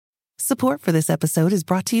Support for this episode is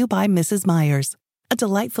brought to you by Mrs. Meyer's. A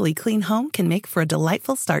delightfully clean home can make for a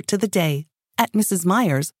delightful start to the day. At Mrs.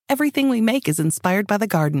 Meyer's, everything we make is inspired by the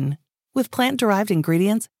garden. With plant-derived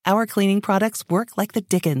ingredients, our cleaning products work like the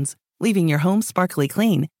dickens, leaving your home sparkly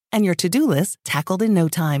clean and your to-do list tackled in no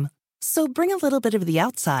time. So bring a little bit of the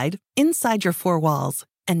outside inside your four walls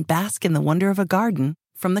and bask in the wonder of a garden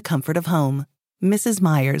from the comfort of home. Mrs.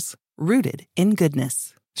 Meyer's, rooted in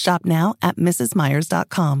goodness. Shop now at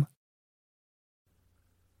mrsmeyers.com.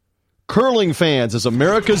 Curling fans, as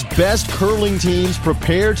America's best curling teams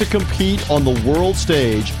prepare to compete on the world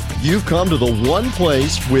stage, you've come to the one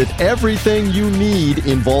place with everything you need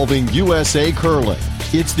involving USA Curling.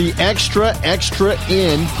 It's the Extra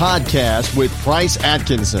In podcast with Price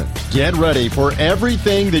Atkinson. Get ready for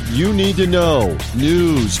everything that you need to know.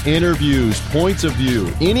 News, interviews, points of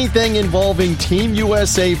view, anything involving Team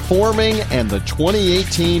USA forming and the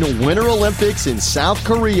 2018 Winter Olympics in South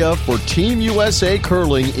Korea for Team USA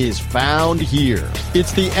Curling is found here.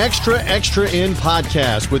 It's the Extra In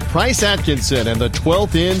podcast with Price Atkinson and the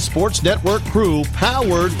 12th In Sports Network crew,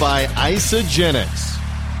 powered by Isogenics.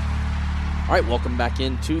 All right, welcome back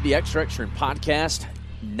into the Extra In podcast.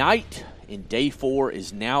 Night in day 4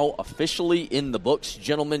 is now officially in the books.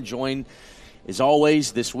 Gentlemen, joined as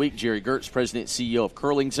always this week, Gerry Geurts, President and CEO of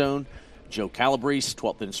CurlingZone, Joe Calabrese,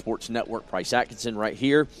 12th In Sports Network, Price Atkinson right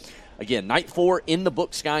here. Again, night 4 in the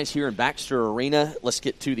books, guys, here in Baxter Arena. Let's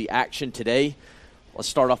get to the action today. Let's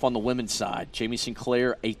start off on the women's side. Jamie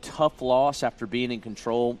Sinclair, a tough loss after being in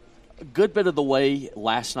control a good bit of the way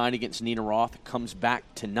last night against Nina Roth, comes back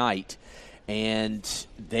tonight. And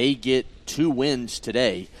they get 2 wins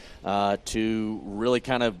today to really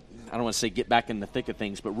kind of, I don't want to say get back in the thick of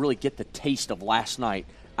things, but really get the taste of last night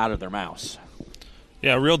out of their mouths.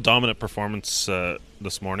 Yeah, a real dominant performance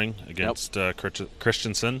this morning against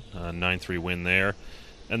Christensen, 9-3 win there.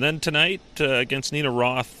 And then tonight against Nina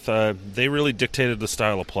Roth, they really dictated the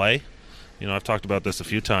style of play. You know, I've talked about this a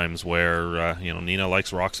few times where, Nina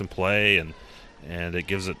likes rocks in play, and it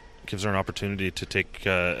gives her an opportunity to take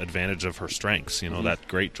advantage of her strengths. That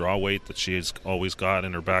great draw weight that she's always got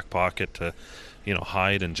in her back pocket to,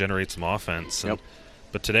 hide and generate some offense.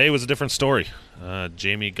 But today was a different story.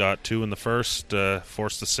 Jamie got 2 in the first,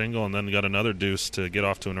 forced a single, and then got another deuce to get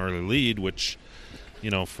off to an early lead, which,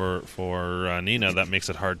 for Nina, that makes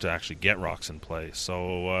it hard to actually get rocks in play.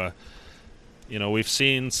 So, we've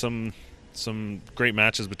seen some great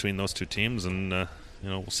matches between those two teams, and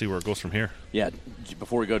we'll see where it goes from here. Yeah,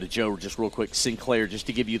 before we go to Joe, just real quick, Sinclair, just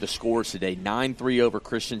to give you the scores today, 9-3 over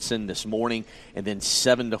Christensen this morning, and then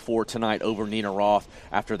 7-4 tonight over Nina Roth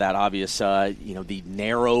after that obvious, the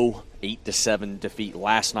narrow 8-7 defeat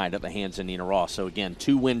last night at the hands of Nina Roth. So, again,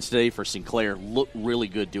 2 wins today for Sinclair. Looked really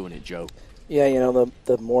good doing it, Joe. Yeah,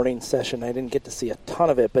 the morning session, I didn't get to see a ton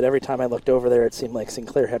of it, but every time I looked over there, it seemed like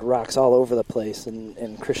Sinclair had rocks all over the place,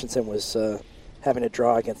 and Christensen was having to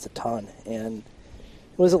draw against a ton. And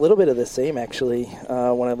it was a little bit of the same, actually,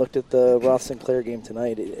 when I looked at the Roth-Sinclair game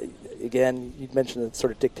tonight. Again, you mentioned it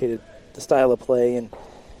sort of dictated the style of play, and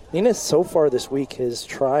Nina so far this week has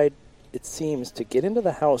tried, it seems, to get into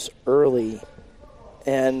the house early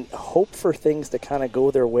and hope for things to kind of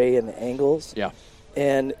go their way in the angles. Yeah.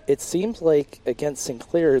 And it seems like against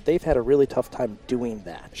Sinclair, they've had a really tough time doing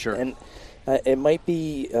that. Sure. And it might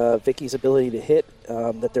be Vicky's ability to hit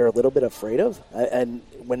that they're a little bit afraid of. And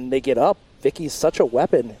when they get up, Vicky's such a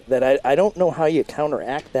weapon that I don't know how you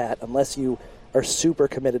counteract that unless you are super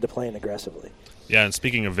committed to playing aggressively. Yeah, and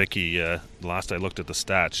speaking of Vicky, last I looked at the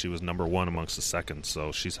stats, she was number 1 amongst the seconds,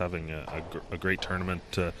 so she's having a great tournament.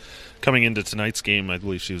 Coming into tonight's game, I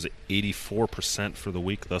believe she was 84% for the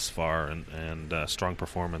week thus far, and strong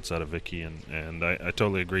performance out of Vicky, and I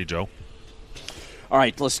totally agree, Joe. All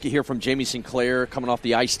right, let's hear from Jamie Sinclair coming off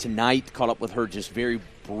the ice tonight. Caught up with her just very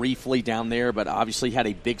briefly down there, but obviously had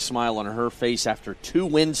a big smile on her face after 2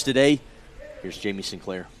 wins today. Here's Jamie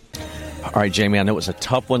Sinclair. All right, Jamie, I know it was a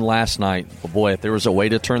tough one last night, but boy, if there was a way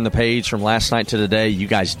to turn the page from last night to today, you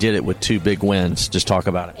guys did it with 2 big wins. Just talk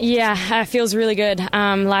about it. Yeah, it feels really good.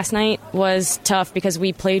 Last night was tough because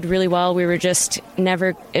we played really well. We were just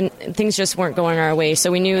and things just weren't going our way.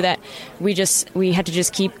 So we knew that we had to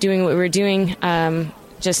just keep doing what we were doing.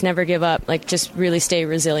 Just never give up, just really stay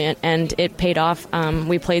resilient, and it paid off.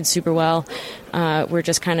 We played super well. We're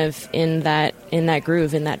just kind of in that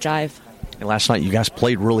groove, in that jive. And last night you guys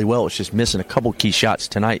played really well. It's just missing a couple key shots.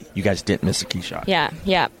 Tonight you guys didn't miss a key shot. Yeah,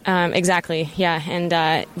 exactly. Yeah,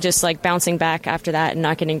 and just bouncing back after that and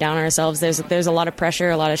not getting down on ourselves. There's a lot of pressure,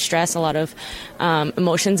 a lot of stress, a lot of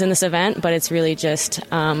emotions in this event, but it's really just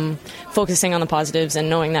focusing on the positives and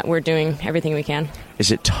knowing that we're doing everything we can.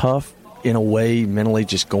 Is it tough in a way, mentally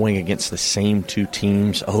just going against the same two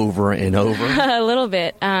teams over and over? A little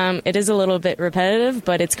bit. It is a little bit repetitive,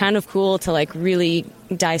 but it's kind of cool to like really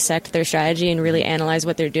dissect their strategy and really analyze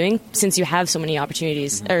what they're doing, since you have so many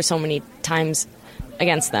opportunities or so many times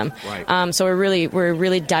against them. Right. So we're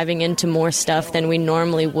really diving into more stuff than we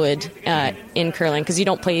normally would in curling, because you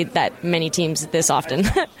don't play that many teams this often.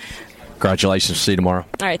 Congratulations. See you tomorrow.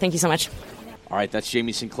 All right. Thank you so much. All right, that's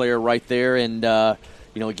Jamie Sinclair right there. And,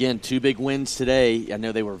 again, 2 big wins today. I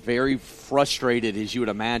know they were very frustrated, as you would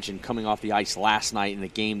imagine, coming off the ice last night in a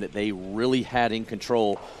game that they really had in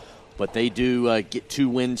control. But they do get 2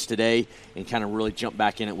 wins today and kind of really jump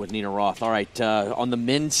back in it with Nina Roth. All right, on the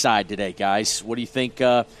men's side today, guys, what do you think?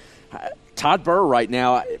 Todd Burr right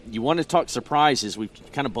now, you want to talk surprises. We've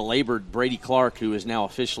kind of belabored Brady Clark, who is now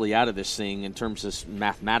officially out of this thing in terms of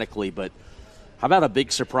mathematically, but how about a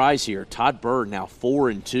big surprise here? Todd Burr now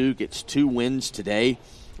 4-2, gets 2 wins today,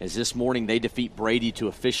 as this morning they defeat Brady to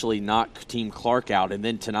officially knock Team Clark out. And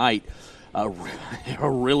then tonight,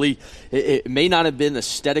 it may not have been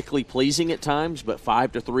aesthetically pleasing at times, but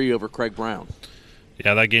 5-3 over Craig Brown.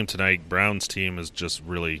 Yeah, that game tonight, Brown's team is just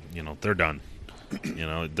really, they're done.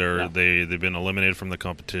 They've been eliminated from the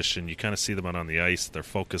competition. You kind of see them out on the ice. Their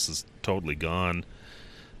focus is totally gone.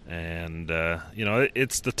 And,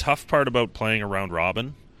 it's the tough part about playing a round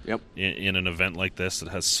robin. Yep. In an event like this that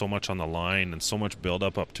has so much on the line and so much build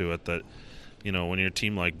up to it that, when you're a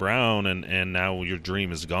team like Brown and now your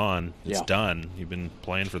dream is gone, it's done. You've been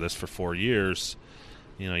playing for this for 4 years.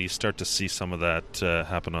 You start to see some of that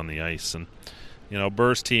happen on the ice. And,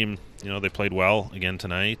 Burr's team, they played well again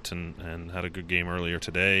tonight and had a good game earlier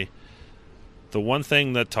today. The one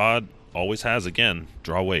thing that Todd always has, again,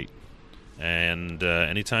 draw weight. And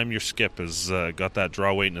anytime your skip has got that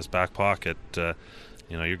draw weight in his back pocket, you're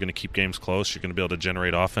going to keep games close. You're going to be able to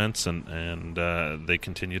generate offense, and they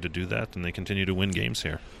continue to do that, and they continue to win games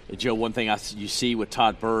here. Joe, one thing you see with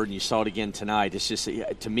Todd Burr, and you saw it again tonight, it's just,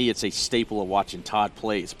 to me, it's a staple of watching Todd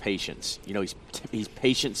play is patience. He's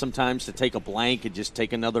patient sometimes to take a blank and just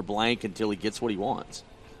take another blank until he gets what he wants.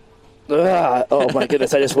 Oh, my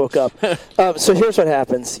goodness, I just woke up. So here's what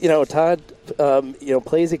happens. Todd,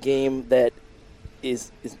 plays a game that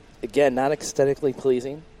is, again, not aesthetically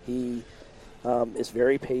pleasing. He is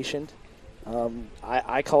very patient.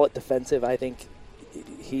 I call it defensive. I think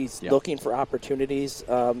he's looking for opportunities,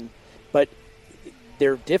 but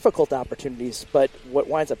they're difficult opportunities. But what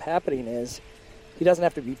winds up happening is he doesn't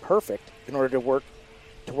have to be perfect in order to work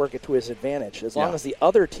it to his advantage, as long as the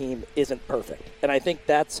other team isn't perfect. And I think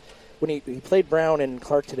that's when he played Brown and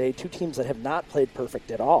Clark today, 2 teams that have not played perfect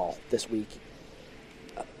at all this week.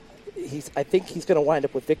 I think he's going to wind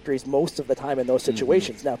up with victories most of the time in those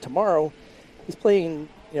situations. Mm-hmm. Now, tomorrow, he's playing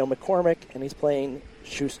McCormick and he's playing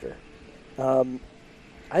Schuster.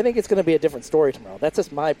 I think it's going to be a different story tomorrow. That's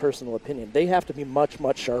just my personal opinion. They have to be much,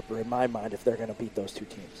 much sharper in my mind if they're going to beat those 2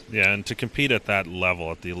 teams. Yeah, and to compete at that level,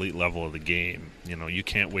 at the elite level of the game, you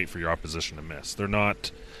can't wait for your opposition to miss. They're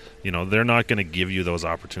not going to give you those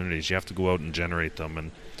opportunities. You have to go out and generate them.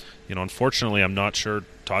 And, unfortunately, I'm not sure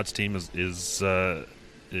Todd's team is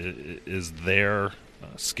there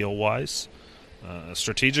skill-wise.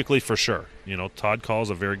 Strategically, for sure. Todd calls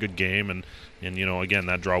a very good game, and again,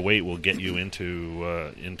 that draw weight will get you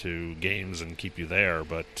into games and keep you there.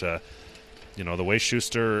 But the way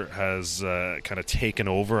Schuster has kind of taken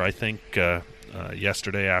over, I think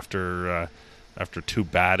yesterday after 2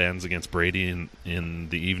 bad ends against Brady in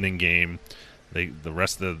the evening game, the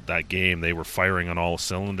rest of that game they were firing on all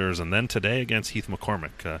cylinders, and then today against Heath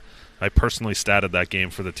McCormick. I personally statted that game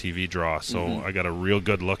for the TV draw, so I got a real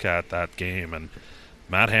good look at that game. And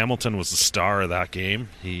Matt Hamilton was the star of that game.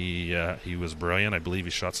 He was brilliant. I believe he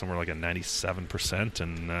shot somewhere like a 97%,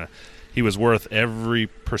 and he was worth every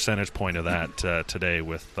percentage point of that today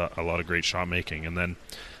with a lot of great shot making. And then,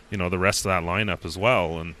 the rest of that lineup as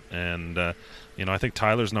well. And I think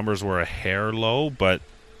Tyler's numbers were a hair low, but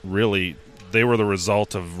really they were the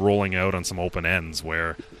result of rolling out on some open ends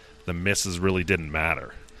where the misses really didn't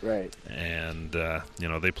matter. Right. And,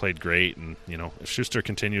 they played great. And, if Schuster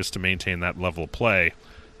continues to maintain that level of play,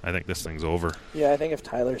 I think this thing's over. Yeah, I think if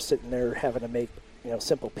Tyler's sitting there having to make,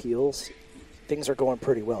 simple peels, things are going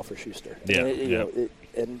pretty well for Schuster. Yeah.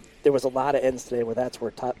 And there was a lot of ends today where that's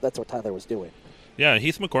what Tyler was doing. Yeah,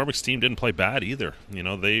 Heath McCormick's team didn't play bad either.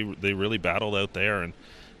 They really battled out there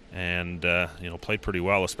and played pretty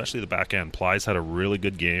well, especially the back end. Plies had a really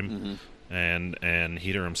good game, and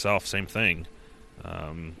Heater himself, same thing.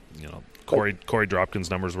 Korey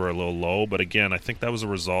Dropkin's numbers were a little low, but again, I think that was a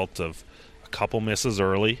result of a couple misses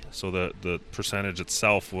early, so the percentage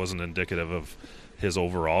itself wasn't indicative of his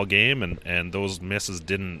overall game, and those misses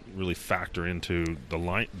didn't really factor into the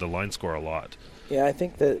line score a lot. Yeah, I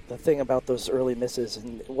think the thing about those early misses,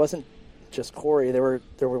 and it wasn't just Korey,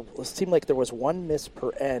 it seemed like there was one miss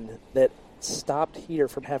per end that stopped Heater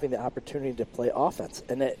from having the opportunity to play offense,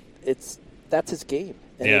 and that's his game,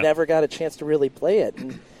 and he never got a chance to really play it,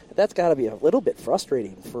 and that's got to be a little bit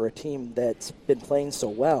frustrating for a team that's been playing so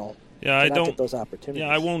well. Yeah, not get those opportunities.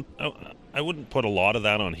 Yeah, I wouldn't put a lot of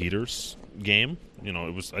that on Heater's game.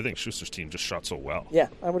 I think Schuster's team just shot so well. Yeah,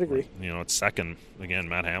 I would agree. At second, again,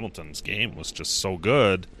 Matt Hamilton's game was just so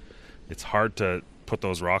good. It's hard to put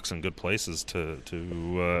those rocks in good places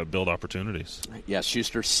to build opportunities. Yeah,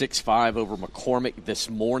 Schuster 6-5 over McCormick this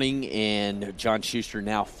morning, and John Schuster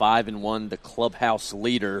now 5-1, the clubhouse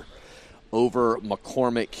leader over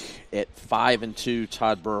McCormick at 5-2.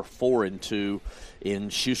 Todd Burr 4-2.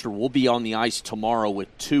 And Schuster will be on the ice tomorrow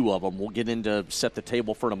with two of them. We'll get into set the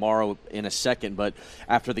table for tomorrow in a second. But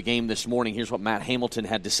after the game this morning, here's what Matt Hamilton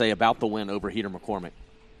had to say about the win over Heater McCormick.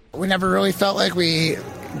 We never really felt like we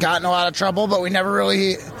got in a lot of trouble, but we never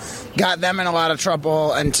really got them in a lot of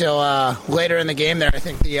trouble until later in the game there. I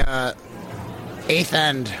think the eighth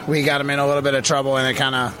end, we got them in a little bit of trouble, and it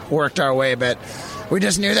kind of worked our way. But we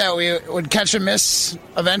just knew that we would catch a miss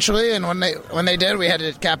eventually, and when they did, we had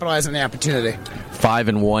to capitalize on the opportunity.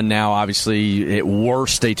 5-1 now, obviously, at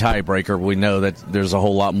worst, a tiebreaker. We know that there's a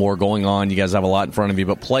whole lot more going on. You guys have a lot in front of you,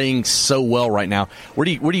 but playing so well right now. Where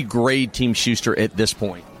do you grade Team Schuster at this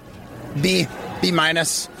point? B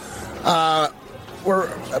minus. We're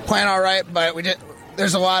playing all right, but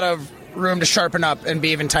there's a lot of room to sharpen up and be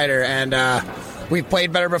even tighter. And we've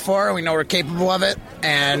played better before. We know we're capable of it,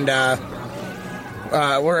 and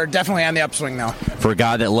we're definitely on the upswing now. For a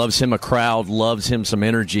guy that loves him a crowd, loves him some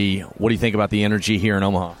energy, what do you think about the energy here in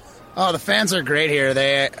Omaha? Oh, the fans are great here.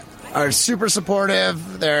 They are super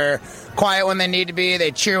supportive. They're quiet when they need to be.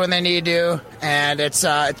 They cheer when they need to, and it's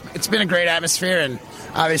been a great atmosphere. And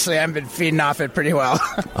obviously, I've been feeding off it pretty well.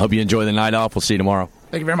 I hope you enjoy the night off. We'll see you tomorrow.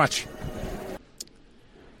 Thank you very much.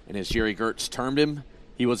 And as Gerry Geurts termed him,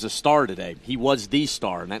 he was a star today. He was the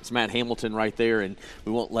star, and that's Matt Hamilton right there, and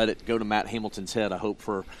we won't let it go to Matt Hamilton's head, I hope,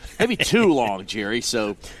 for maybe too long, Jerry.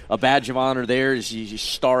 So a badge of honor there as you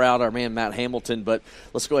star out our man Matt Hamilton. But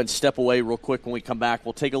let's go ahead and step away real quick. When we come back,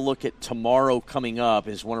 we'll take a look at tomorrow coming up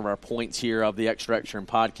as one of our points here of the Extra and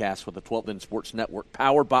podcast with the 12th End Sports Network,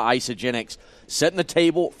 powered by Isogenics, setting the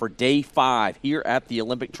table for Day 5 here at the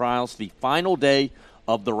Olympic Trials, the final day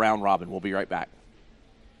of the round robin. We'll be right back.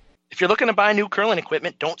 If you're looking to buy new curling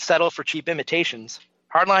equipment, don't settle for cheap imitations.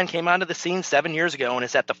 Hardline came onto the scene 7 years ago and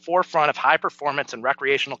is at the forefront of high-performance and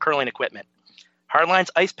recreational curling equipment.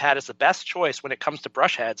 Hardline's ice pad is the best choice when it comes to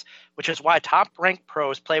brush heads, which is why top-ranked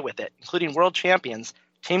pros play with it, including world champions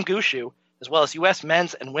Team Gushu, as well as U.S.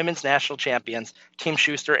 men's and women's national champions Team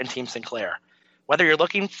Schuster and Team Sinclair. Whether you're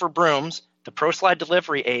looking for brooms, the Pro Slide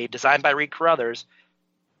delivery aid designed by Reed Carruthers,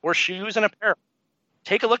 or shoes and apparel,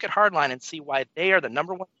 take a look at Hardline and see why they are the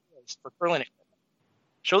number one for curling equipment.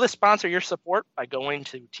 Show the sponsor your support by going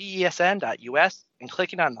to tesn.us and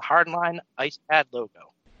clicking on the Hardline Ice Pad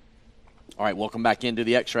logo. All right, welcome back into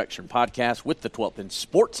the Extra podcast with the 12th End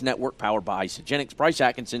Sports Network, powered by Isogenics. Bryce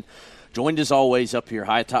Atkinson, joined as always up here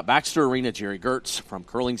high atop Baxter Arena, Gerry Geurts from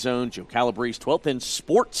CurlingZone, Joe Calabrese, 12th End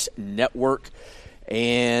Sports Network.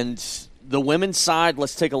 And the women's side,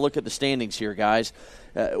 let's take a look at the standings here, guys.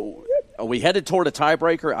 Are we headed toward a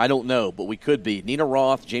tiebreaker? I don't know, but we could be. Nina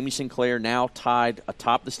Roth, Jamie Sinclair now tied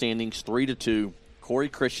atop the standings 3-2.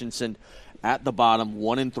 Korey Christensen at the bottom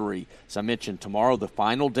 1-3. As I mentioned, tomorrow the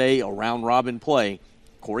final day of round-robin play.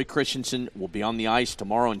 Korey Christensen will be on the ice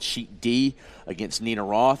tomorrow in Sheet D against Nina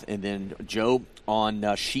Roth, and then Joe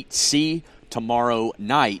on Sheet C tomorrow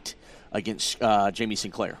night against Jamie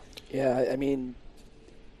Sinclair. Yeah, I mean,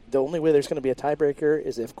 the only way there's going to be a tiebreaker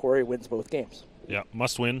is if Korey wins both games. Yeah,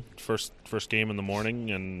 must win first game in the morning,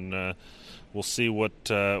 and we'll see what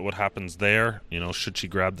happens there. Should she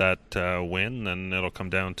grab that win, then it'll come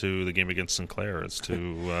down to the game against Sinclair as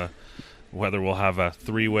to whether we'll have a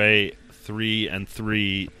three-way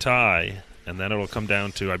 3-3 tie, and then it'll come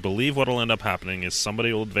down to, I believe what will end up happening is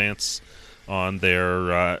somebody will advance on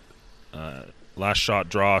their last shot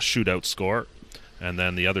draw shootout score, and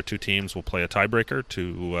then the other two teams will play a tiebreaker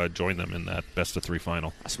to join them in that best-of-3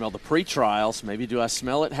 final. I smell the pre-trials. Maybe do I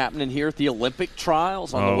smell it happening here at the Olympic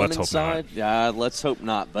trials on the women's side? Yeah, let's hope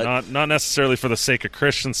not. But not necessarily for the sake of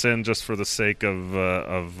Christensen, just for the sake of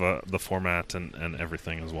the format and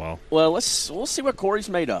everything as well. Well, we'll see what Korey's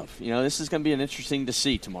made of. This is going to be an interesting to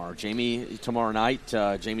see tomorrow. Tomorrow night,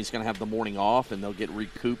 Jamie's going to have the morning off, and they'll get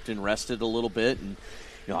recouped and rested a little bit, and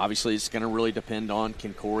obviously it's going to really depend on,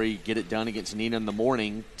 can Korey get it done against Neenah in the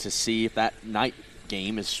morning to see if that night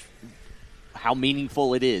game is how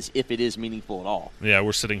meaningful it is, if it is meaningful at all. Yeah,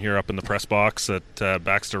 we're sitting here up in the press box at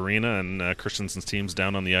Baxter Arena, and Christensen's team's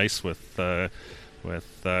down on the ice with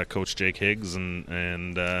Coach Jake Higgs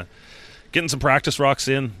and getting some practice rocks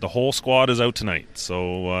in. The whole squad is out tonight,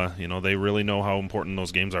 so they really know how important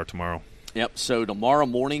those games are tomorrow. Yep, so tomorrow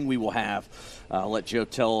morning we will have, let Joe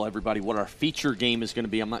tell everybody what our feature game is going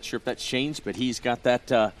to be. I'm not sure if that's changed, but he's got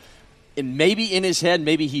that and maybe in his head,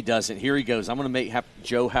 maybe he doesn't. Here he goes. I'm going to make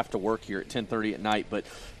Joe have to work here at 10:30 at night, but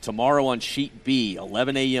tomorrow on Sheet B,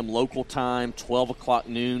 11 a.m. local time, 12 o'clock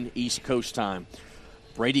noon East Coast time,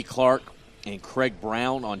 Brady Clark and Craig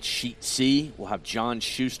Brown. On Sheet C, we'll have John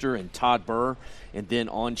Schuster and Todd Burr. And then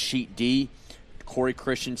on Sheet D, Korey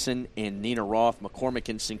Christensen and Neenah Roth, McCormick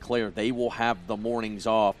and Sinclair. They will have the mornings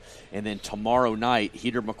off. And then tomorrow night,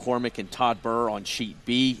 Heater McCormick and Todd Burr on Sheet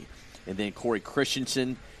B. And then Korey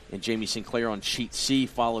Christensen and Jamie Sinclair on Sheet C,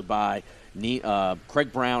 followed by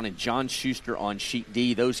Craig Brown and John Schuster on Sheet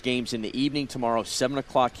D. Those games in the evening tomorrow, 7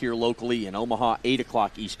 o'clock here locally, in Omaha, 8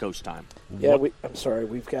 o'clock East Coast time. Yeah,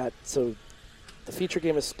 we've got, so the feature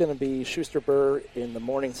game is going to be Schuster-Burr in the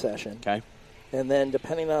morning session. Okay. And then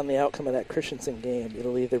depending on the outcome of that Christensen game,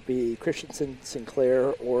 it'll either be Christensen, Sinclair,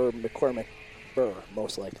 or McCormick-Burr,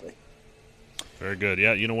 most likely. Very good.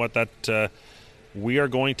 Yeah, you know what? That we are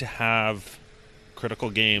going to have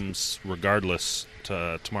critical games regardless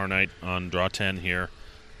tomorrow night on Draw 10 here.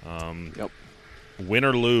 Yep. Win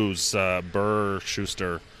or lose, Burr,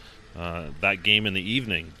 Schuster, that game in the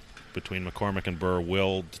evening between McCormick and Burr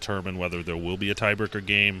will determine whether there will be a tiebreaker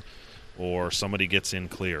game or somebody gets in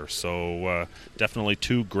clear. So definitely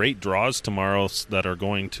two great draws tomorrow that are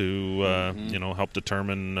going to help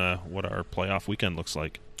determine what our playoff weekend looks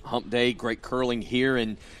like. Hump day, great curling here,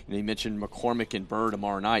 and you mentioned McCormick and Burr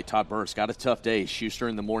tomorrow night. Todd Burr's got a tough day. Schuster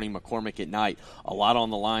in the morning, McCormick at night. A lot on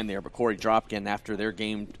the line there, but Korey Dropkin, after their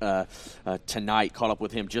game tonight, caught up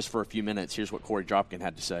with him just for a few minutes. Here's what Korey Dropkin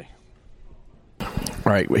had to say.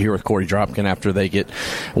 All right, we're here with Korey Dropkin after they get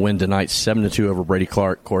a win tonight, 7-2 over Brady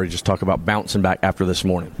Clark. Korey, just talk about bouncing back after this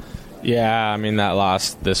morning. Yeah, I mean, that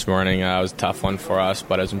loss this morning was a tough one for us,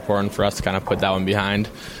 but it was important for us to kind of put that one behind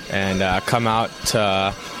and come out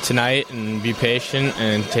tonight and be patient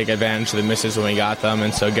and take advantage of the misses when we got them.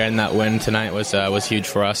 And so getting that win tonight was huge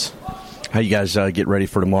for us. How you guys get ready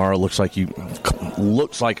for tomorrow? Looks like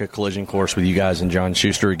a collision course with you guys and John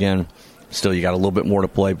Schuster again. Still, you got a little bit more to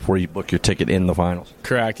play before you book your ticket in the finals.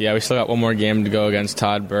 Correct, yeah. We still got one more game to go against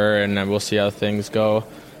Todd Burr, and we'll see how things go.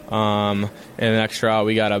 In the next draw,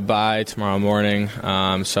 we got a bye tomorrow morning,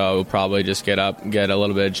 so we'll probably just get up, get a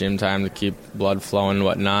little bit of gym time to keep blood flowing and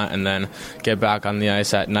whatnot, and then get back on the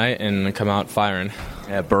ice at night and come out firing.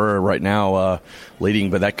 Yeah, Burr right now leading,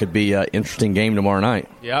 but that could be an interesting game tomorrow night.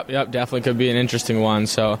 Yep, definitely could be an interesting one.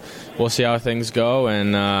 So we'll see how things go,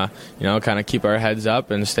 and kind of keep our heads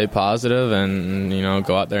up and stay positive, and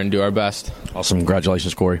go out there and do our best. Awesome,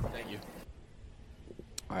 congratulations, Korey. Thank you.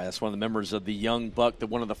 All right, that's one of the members of the Young Buck,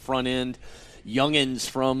 one of the front-end youngins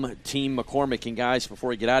from Team McCormick. And, guys, before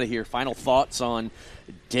we get out of here, final thoughts on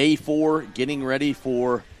Day 4, getting ready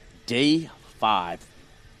for Day 5.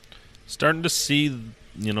 Starting to see,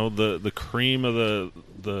 the cream of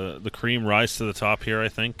the cream rise to the top here, I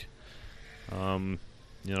think.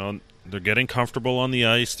 They're getting comfortable on the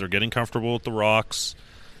ice. They're getting comfortable with the rocks.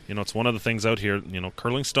 It's one of the things out here,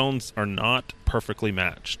 curling stones are not perfectly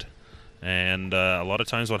matched. And a lot of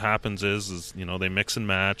times what happens is they mix and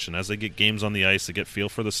match, and as they get games on the ice, they get feel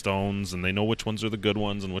for the stones, and they know which ones are the good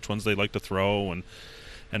ones and which ones they like to throw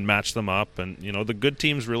and match them up. And, the good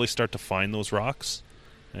teams really start to find those rocks.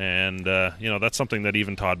 And, that's something that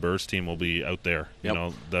even Todd Burr's team will be out there.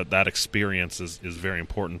 Yep. That experience is very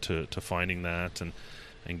important to finding that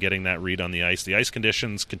and getting that read on the ice. The ice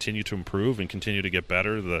conditions continue to improve and continue to get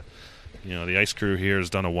better. The ice crew here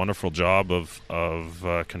has done a wonderful job of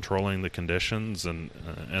controlling the conditions and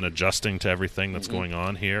adjusting to everything that's going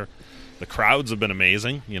on here. The crowds have been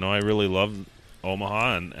amazing. I really love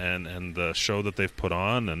Omaha and the show that they've put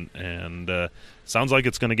on, and sounds like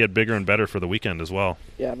it's going to get bigger and better for the weekend as well.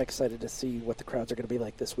 Yeah, I'm excited to see what the crowds are going to be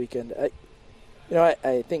like this weekend.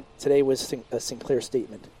 I think today was a Sinclair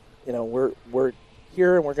statement. We're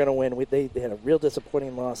here and we're going to win. They had a real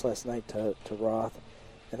disappointing loss last night to Roth.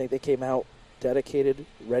 I think they came out dedicated,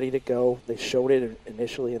 ready to go. They showed it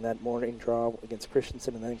initially in that morning draw against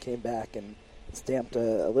Christensen, and then came back and stamped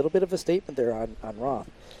a little bit of a statement there on Roth.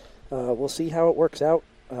 We'll see how it works out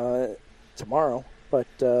tomorrow, but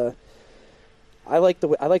I like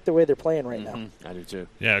the way they're playing right now. I do too.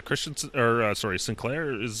 Yeah,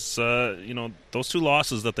 Sinclair is those two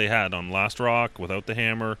losses that they had on Last Rock without the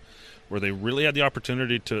hammer, where they really had the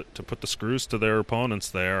opportunity to put the screws to their opponents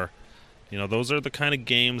there. Those are the kind of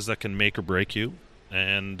games that can make or break you,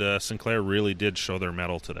 and Sinclair really did show their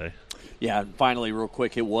mettle today. Yeah, and finally, real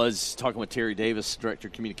quick, it was talking with Terry Davis, Director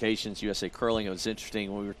of Communications, USA Curling. It was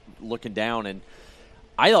interesting when we were looking down, and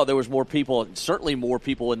I thought there was more people, certainly more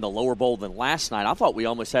people in the lower bowl than last night. I thought we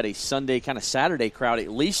almost had a Sunday, kind of Saturday crowd,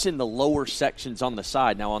 at least in the lower sections on the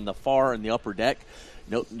side. Now, on the far and the upper deck,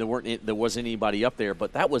 no, there wasn't anybody up there,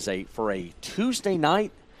 but that was for a Tuesday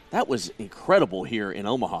night, that was incredible here in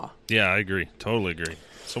Omaha. Yeah, I agree. Totally agree.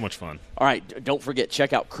 So much fun. All right, don't forget,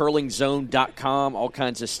 check out CurlingZone.com. All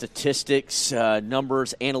kinds of statistics,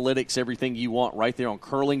 numbers, analytics, everything you want right there on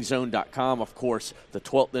CurlingZone.com. Of course, the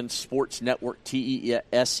 12th Then Sports Network, TESN.US.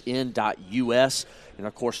 And,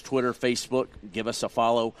 of course, Twitter, Facebook. Give us a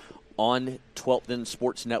follow on 12th Then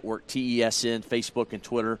Sports Network, TESN, Facebook, and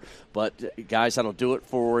Twitter. But, guys, that'll do it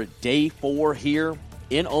for Day 4 here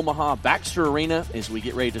in Omaha, Baxter Arena, as we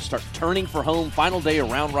get ready to start turning for home. Final day of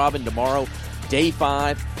round robin tomorrow. Day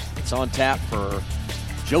 5, it's on tap for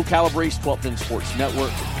Joe Calabrese, 12th Then Sports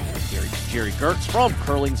Network. Gerry Geurts from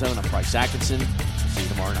Curling Zone. I'm Bryce Atkinson. See you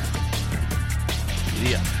tomorrow night.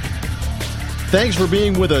 Yeah. Thanks for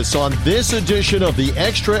being with us on this edition of the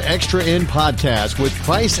Extra In podcast with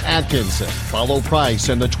Bryce Atkinson. Follow Bryce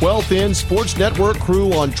and the 12th Then Sports Network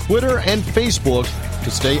crew on Twitter and Facebook to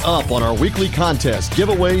stay up on our weekly contests,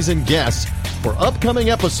 giveaways, and guests for upcoming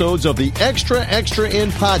episodes of the Extra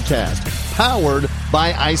In podcast, powered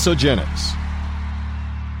by Isogenics.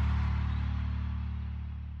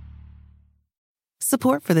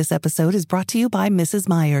 Support for this episode is brought to you by Mrs.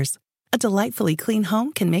 Myers. A delightfully clean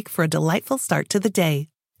home can make for a delightful start to the day.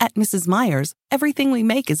 At Mrs. Myers, everything we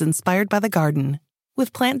make is inspired by the garden.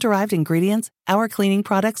 With plant-derived ingredients, our cleaning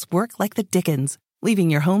products work like the dickens,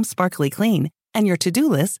 leaving your home sparkly clean and your to-do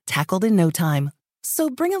list tackled in no time. So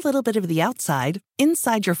bring a little bit of the outside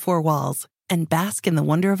inside your four walls and bask in the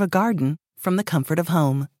wonder of a garden from the comfort of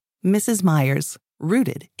home. Mrs. Myers,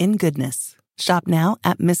 rooted in goodness. Shop now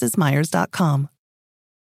at mrsmyers.com.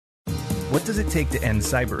 What does it take to end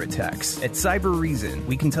cyber attacks? At Cyber Reason,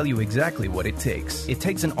 we can tell you exactly what it takes. It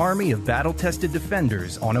takes an army of battle-tested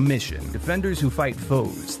defenders on a mission. Defenders who fight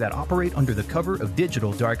foes that operate under the cover of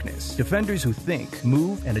digital darkness. Defenders who think,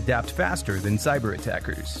 move, and adapt faster than cyber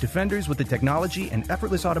attackers. Defenders with the technology and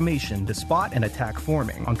effortless automation to spot and attack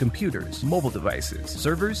forming on computers, mobile devices,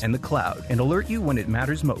 servers, and the cloud, and alert you when it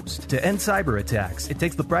matters most. To end cyber attacks, it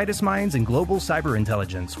takes the brightest minds in global cyber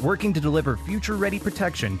intelligence working to deliver future-ready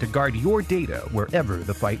protection to guard your data wherever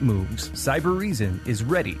the fight moves. Cyber Reason is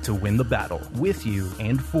ready to win the battle with you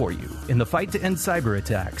and for you. In the fight to end cyber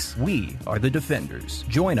attacks, we are the defenders.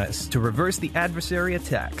 Join us to reverse the adversary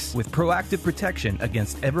attacks with proactive protection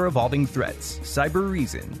against ever-evolving threats. Cyber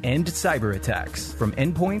Reason. End cyber attacks from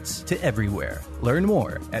endpoints to everywhere. Learn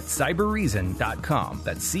more at cyberreason.com.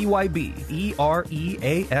 That's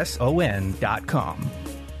CYBEREASON.com.